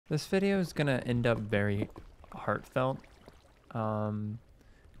This video is gonna end up very heartfelt. Um,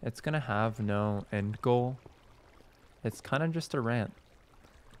 it's gonna have no end goal. It's kind of just a rant.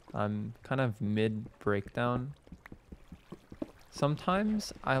 I'm kind of mid breakdown.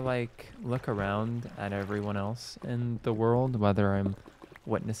 Sometimes I look around at everyone else in the world, whether I'm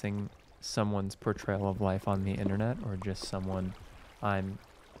witnessing someone's portrayal of life on the internet or just someone I'm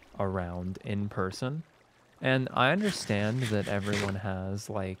around in person. And I understand that everyone has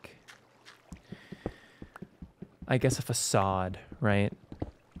I guess a facade, right?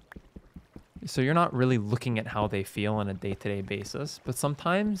 So you're not really looking at how they feel on a day-to-day basis, but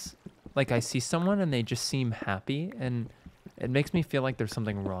sometimes I see someone and they just seem happy and it makes me feel like there's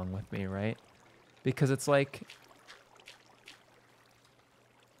something wrong with me, right? Because it's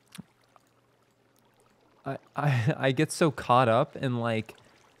I get so caught up in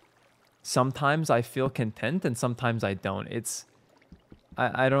sometimes I feel content and sometimes I don't.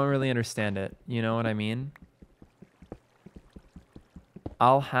 I don't really understand it. You know what I mean?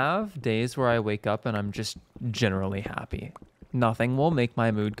 I'll have days where I wake up and I'm just generally happy. Nothing will make my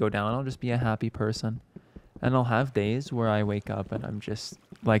mood go down. I'll just be a happy person. And I'll have days where I wake up and I'm just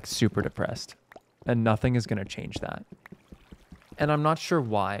super depressed. And nothing is going to change that. And I'm not sure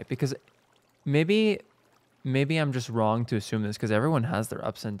why, because maybe I'm just wrong to assume this because everyone has their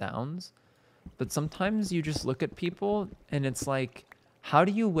ups and downs. But sometimes you just look at people and it's how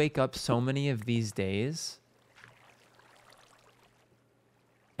do you wake up so many of these days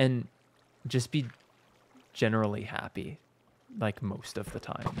and just be generally happy most of the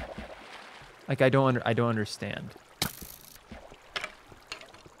time? I don't understand.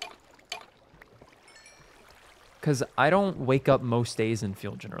 Because I don't wake up most days and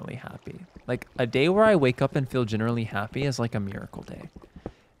feel generally happy. A day where I wake up and feel generally happy is a miracle day.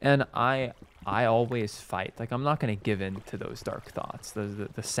 And I always fight. I'm not going to give in to those dark thoughts, the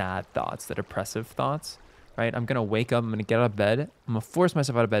sad thoughts, the depressive thoughts, right? I'm going to wake up, I'm going to get out of bed. I'm going to force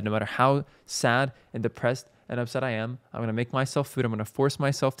myself out of bed no matter how sad and depressed and upset I am. I'm going to make myself food. I'm going to force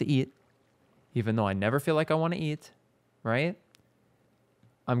myself to eat, even though I never feel like I want to eat, right?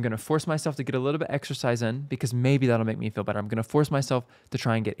 I'm going to force myself to get a little bit of exercise in because maybe that'll make me feel better. I'm going to force myself to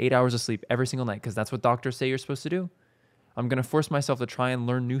try and get 8 hours of sleep every single night because that's what doctors say you're supposed to do. I'm going to force myself to try and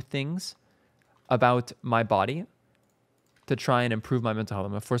learn new things about my body to try and improve my mental health.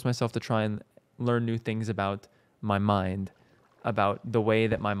 I'm going to force myself to try and learn new things about my mind, about the way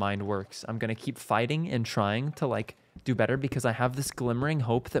that my mind works. I'm going to keep fighting and trying to do better because I have this glimmering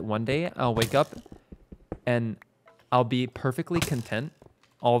hope that one day I'll wake up and I'll be perfectly content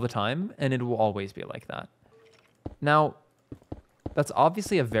all the time, and it will always be like that. Now, that's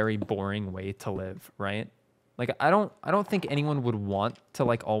obviously a very boring way to live, right? I don't think anyone would want to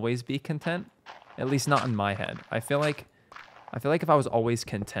always be content, at least not in my head. I feel like if I was always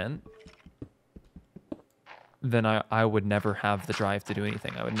content, then I would never have the drive to do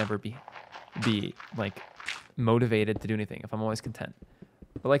anything. I would never be motivated to do anything if I'm always content.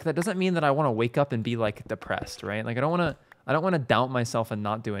 But that doesn't mean that I want to wake up and be depressed, right? I don't want to doubt myself and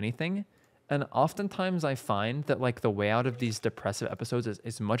not do anything. And oftentimes I find that the way out of these depressive episodes is,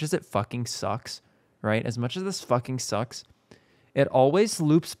 as much as it fucking sucks, right? As much as this fucking sucks, it always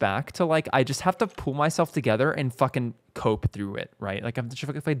loops back to I just have to pull myself together and fucking cope through it, right? I have to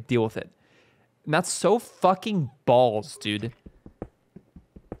fucking deal with it. And that's so fucking balls, dude.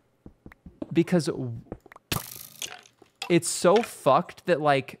 Because it's so fucked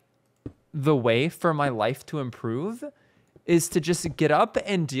that the way for my life to improve is to just get up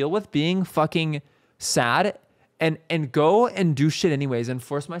and deal with being fucking sad and go and do shit anyways and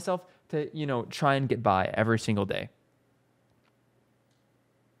force myself to, try and get by every single day.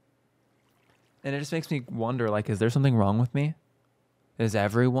 And it just makes me wonder, is there something wrong with me? Is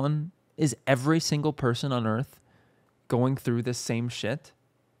every single person on earth going through this same shit?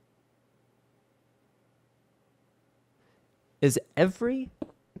 Is every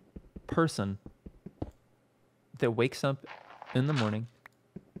person that wakes up in the morning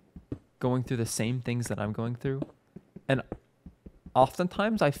going through the same things that I'm going through? And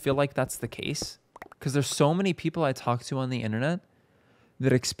oftentimes I feel like that's the case because there's so many people I talk to on the internet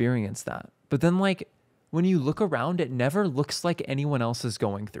that experience that. But then when you look around, it never looks like anyone else is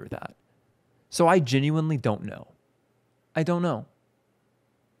going through that. So I genuinely don't know. I don't know.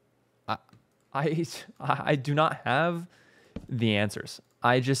 I do not have the answers.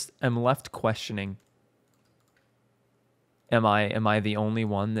 I just am left questioning. Am I the only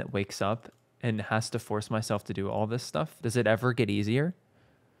one that wakes up and has to force myself to do all this stuff? Does it ever get easier?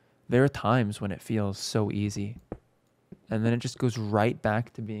 There are times when it feels so easy, and then it just goes right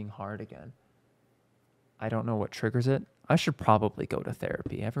back to being hard again. I don't know what triggers it. I should probably go to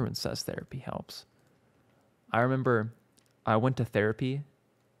therapy. Everyone says therapy helps. I remember I went to therapy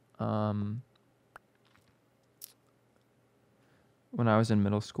when I was in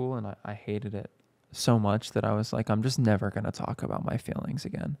middle school, and I hated it so much that I was like, I'm just never going to talk about my feelings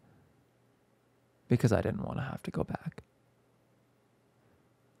again because I didn't want to have to go back.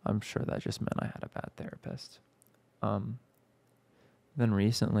 I'm sure that just meant I had a bad therapist. Then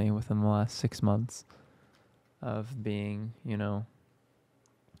recently, within the last 6 months of being, you know,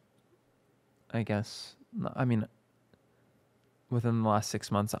 I guess, I mean, within the last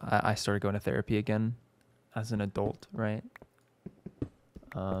 6 months, I started going to therapy again as an adult, right?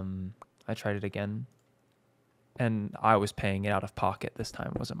 I tried it again, and I was paying it out of pocket. This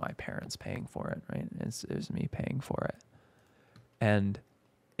time it wasn't my parents paying for it, right? It was me paying for it. And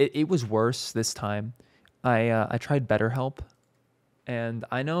it was worse this time. I tried BetterHelp, and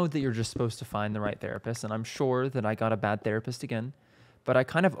I know that you're just supposed to find the right therapist, and I'm sure that I got a bad therapist again, but I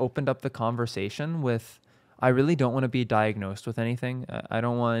kind of opened up the conversation with, I really don't want to be diagnosed with anything. I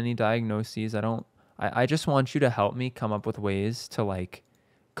don't want any diagnoses. I just want you to help me come up with ways to like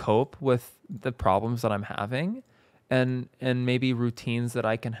cope with the problems that I'm having, and maybe routines that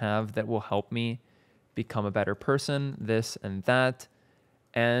I can have that will help me become a better person, this and that.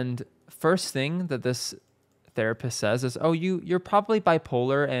 And first thing that this therapist says is, oh, you're probably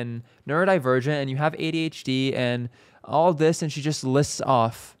bipolar and neurodivergent and you have ADHD and all this, and she just lists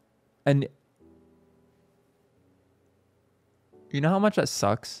off. And you know how much that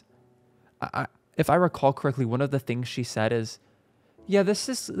sucks? If I recall correctly, one of the things she said is, yeah, this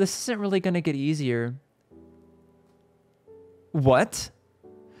isn't really going to get easier. What?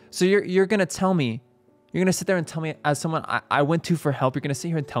 So you're going to tell me, you're going to sit there and tell me, as someone I went to for help, you're going to sit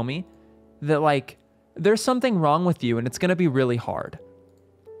here and tell me that like there's something wrong with you and it's going to be really hard.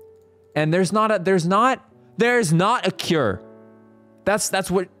 And there's not a cure.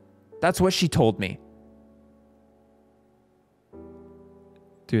 That's what she told me.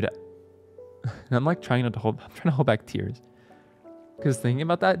 Dude, I'm like trying to hold back tears. Because thinking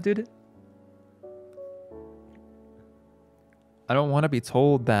about that, dude, I don't want to be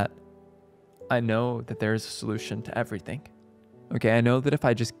told that I know that there's a solution to everything. Okay, I know that if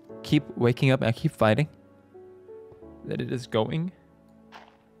I just keep waking up and I keep fighting, that it is going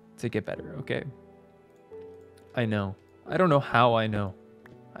to get better, okay? I know. I don't know how I know.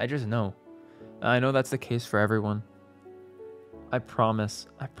 I just know. I know that's the case for everyone. I promise.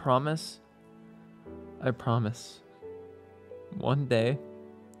 One day,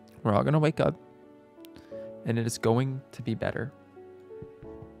 we're all going to wake up and it is going to be better.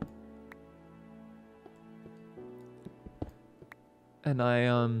 And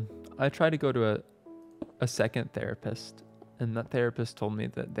I tried to go to a second therapist, and that therapist told me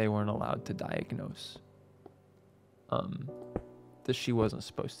that they weren't allowed to diagnose. That she wasn't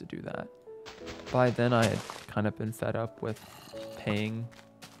supposed to do that. By then I had kind of been fed up with paying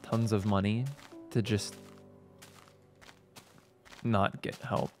tons of money to just not get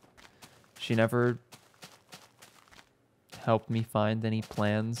help. She never helped me find any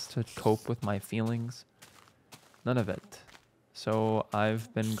plans to cope with my feelings. None of it. So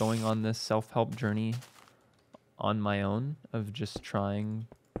I've been going on this self-help journey on my own of just trying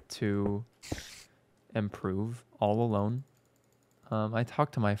to improve all alone. I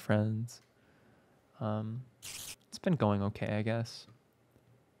talk to my friends. It's been going okay, I guess.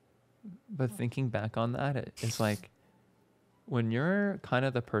 But thinking back on that, it's like when you're kind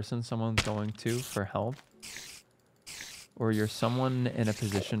of the person someone's going to for help, or you're someone in a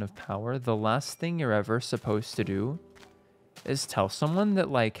position of power, the last thing you're ever supposed to do is tell someone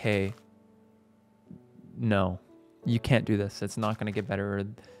that like, hey, no, you can't do this. It's not going to get better.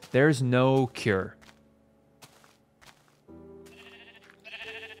 There's no cure.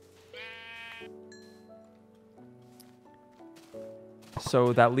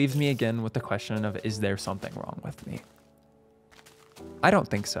 So that leaves me again with the question of, is there something wrong with me? I don't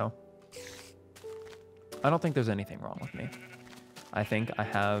think so. I don't think there's anything wrong with me. I think I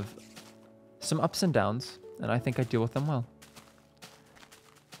have some ups and downs, and I think I deal with them well.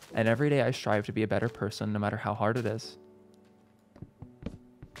 And every day I strive to be a better person, no matter how hard it is.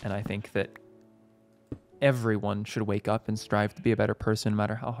 And I think that everyone should wake up and strive to be a better person, no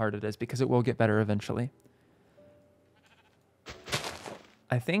matter how hard it is, because it will get better eventually.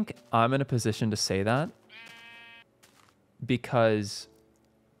 I think I'm in a position to say that because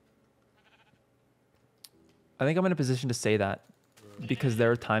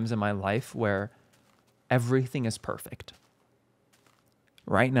there are times in my life where everything is perfect.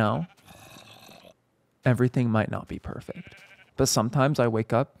 Right now, everything might not be perfect, but sometimes I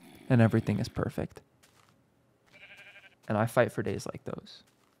wake up and everything is perfect. And I fight for days like those.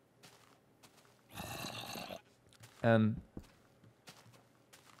 And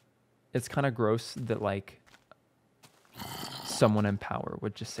it's kind of gross that like someone in power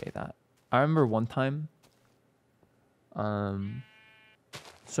would just say that. I remember one time,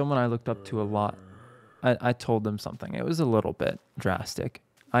 someone I looked up to a lot, I told them something. It was a little bit drastic.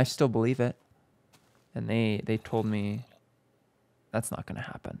 I still believe it. And they told me that's not going to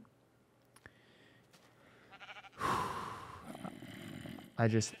happen.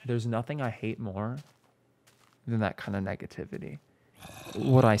 There's nothing I hate more than that kind of negativity.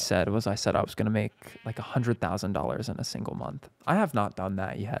 What I said was I was going to make like $100,000 in a single month. I have not done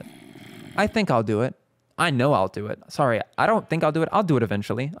that yet. I think I'll do it. I know I'll do it. Sorry, I don't think I'll do it. I'll do it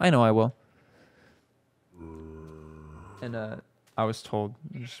eventually. I know I will. And I was told,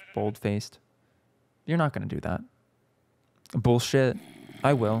 just bold-faced, you're not going to do that. Bullshit.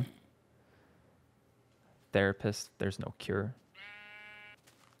 I will. Therapist, there's no cure.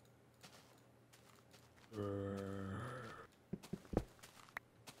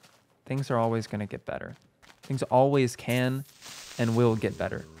 Things are always going to get better. Things always can and will get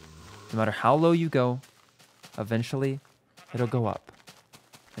better. No matter how low you go, eventually it'll go up.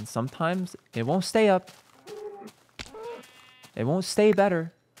 And sometimes it won't stay up. It won't stay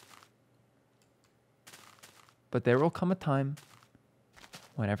better. But there will come a time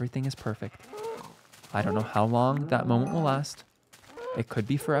when everything is perfect. I don't know how long that moment will last. It could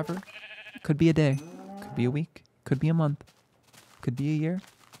be forever. It could be a day. It could be a week. It could be a month. It could be a year.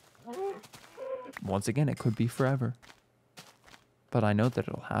 Once again, it could be forever. But I know that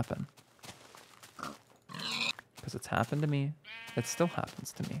it'll happen. Because it's happened to me. It still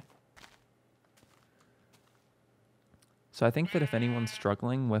happens to me. So I think that if anyone's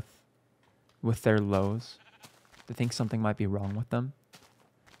struggling with their lows, they think something might be wrong with them,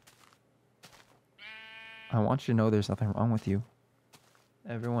 I want you to know there's nothing wrong with you.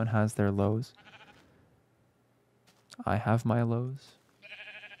 Everyone has their lows. I have my lows.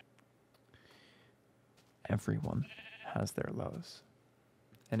 Everyone has their lows.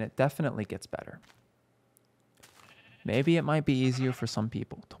 And it definitely gets better. Maybe it might be easier for some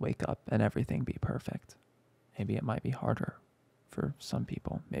people to wake up and everything be perfect. Maybe it might be harder for some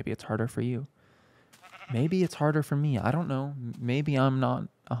people. Maybe it's harder for you. Maybe it's harder for me. I don't know. Maybe I'm not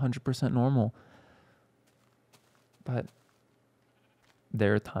 100% normal. But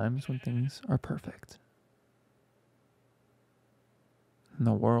there are times when things are perfect. And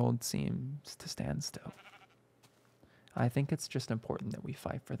the world seems to stand still. I think it's just important that we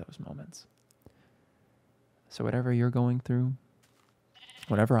fight for those moments. So whatever you're going through,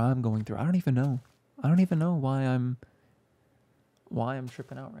 whatever I'm going through, I don't even know. I don't even know why I'm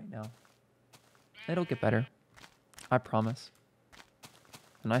tripping out right now. It'll get better. I promise.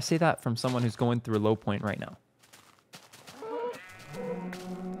 And I say that from someone who's going through a low point right now.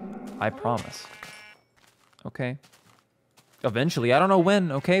 I promise. Okay? Eventually, I don't know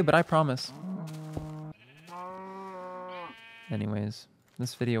when, okay? But I promise. Anyways,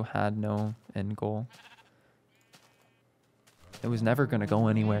 this video had no end goal. It was never gonna go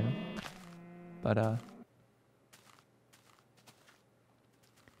anywhere. But,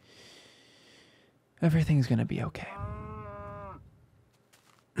 everything's gonna be okay.